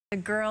A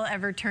girl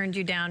ever turned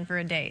you down for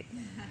a date?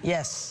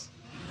 Yes.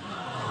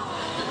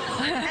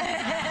 How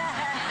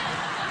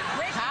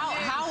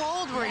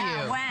old were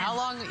you? When? How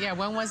long? Yeah,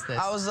 when was this?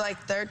 I was like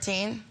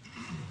 13.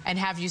 And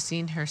have you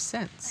seen her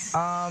since?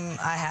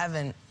 I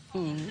haven't.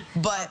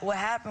 But what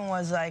happened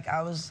was like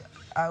I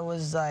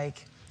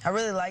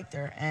really liked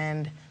her,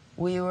 and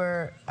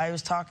I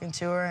was talking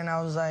to her, and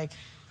I was like,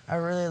 I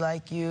really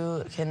like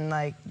you.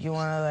 You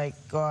want to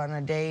go on a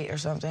date or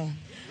something?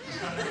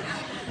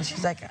 And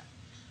she's like,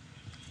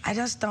 I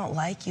just don't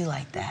like you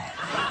like that.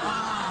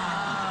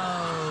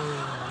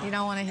 Oh. You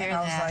don't want to hear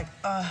and that.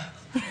 I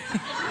was like,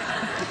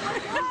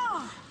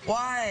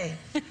 why?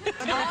 All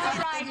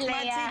right,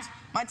 Leah.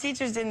 My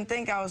teachers didn't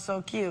think I was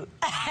so cute.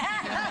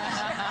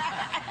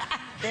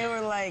 They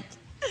were like,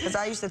 because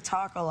I used to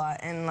talk a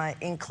lot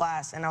in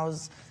class, and I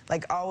was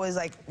always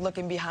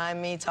looking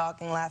behind me,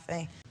 talking,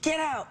 laughing. Get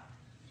out!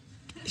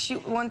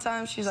 One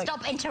time she's like,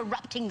 stop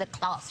interrupting the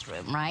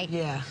classroom, right?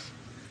 Yeah.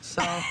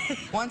 So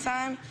one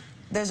time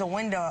there's a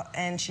window,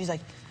 and she's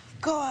like,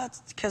 go out,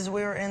 because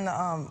we were in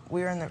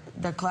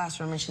the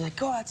classroom, and she's like,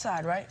 go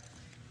outside, right?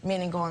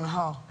 Meaning go in the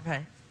hall.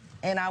 Okay.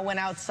 And I went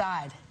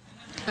outside.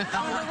 On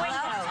the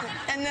window.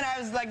 And then I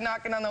was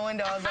knocking on the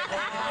window. I was like,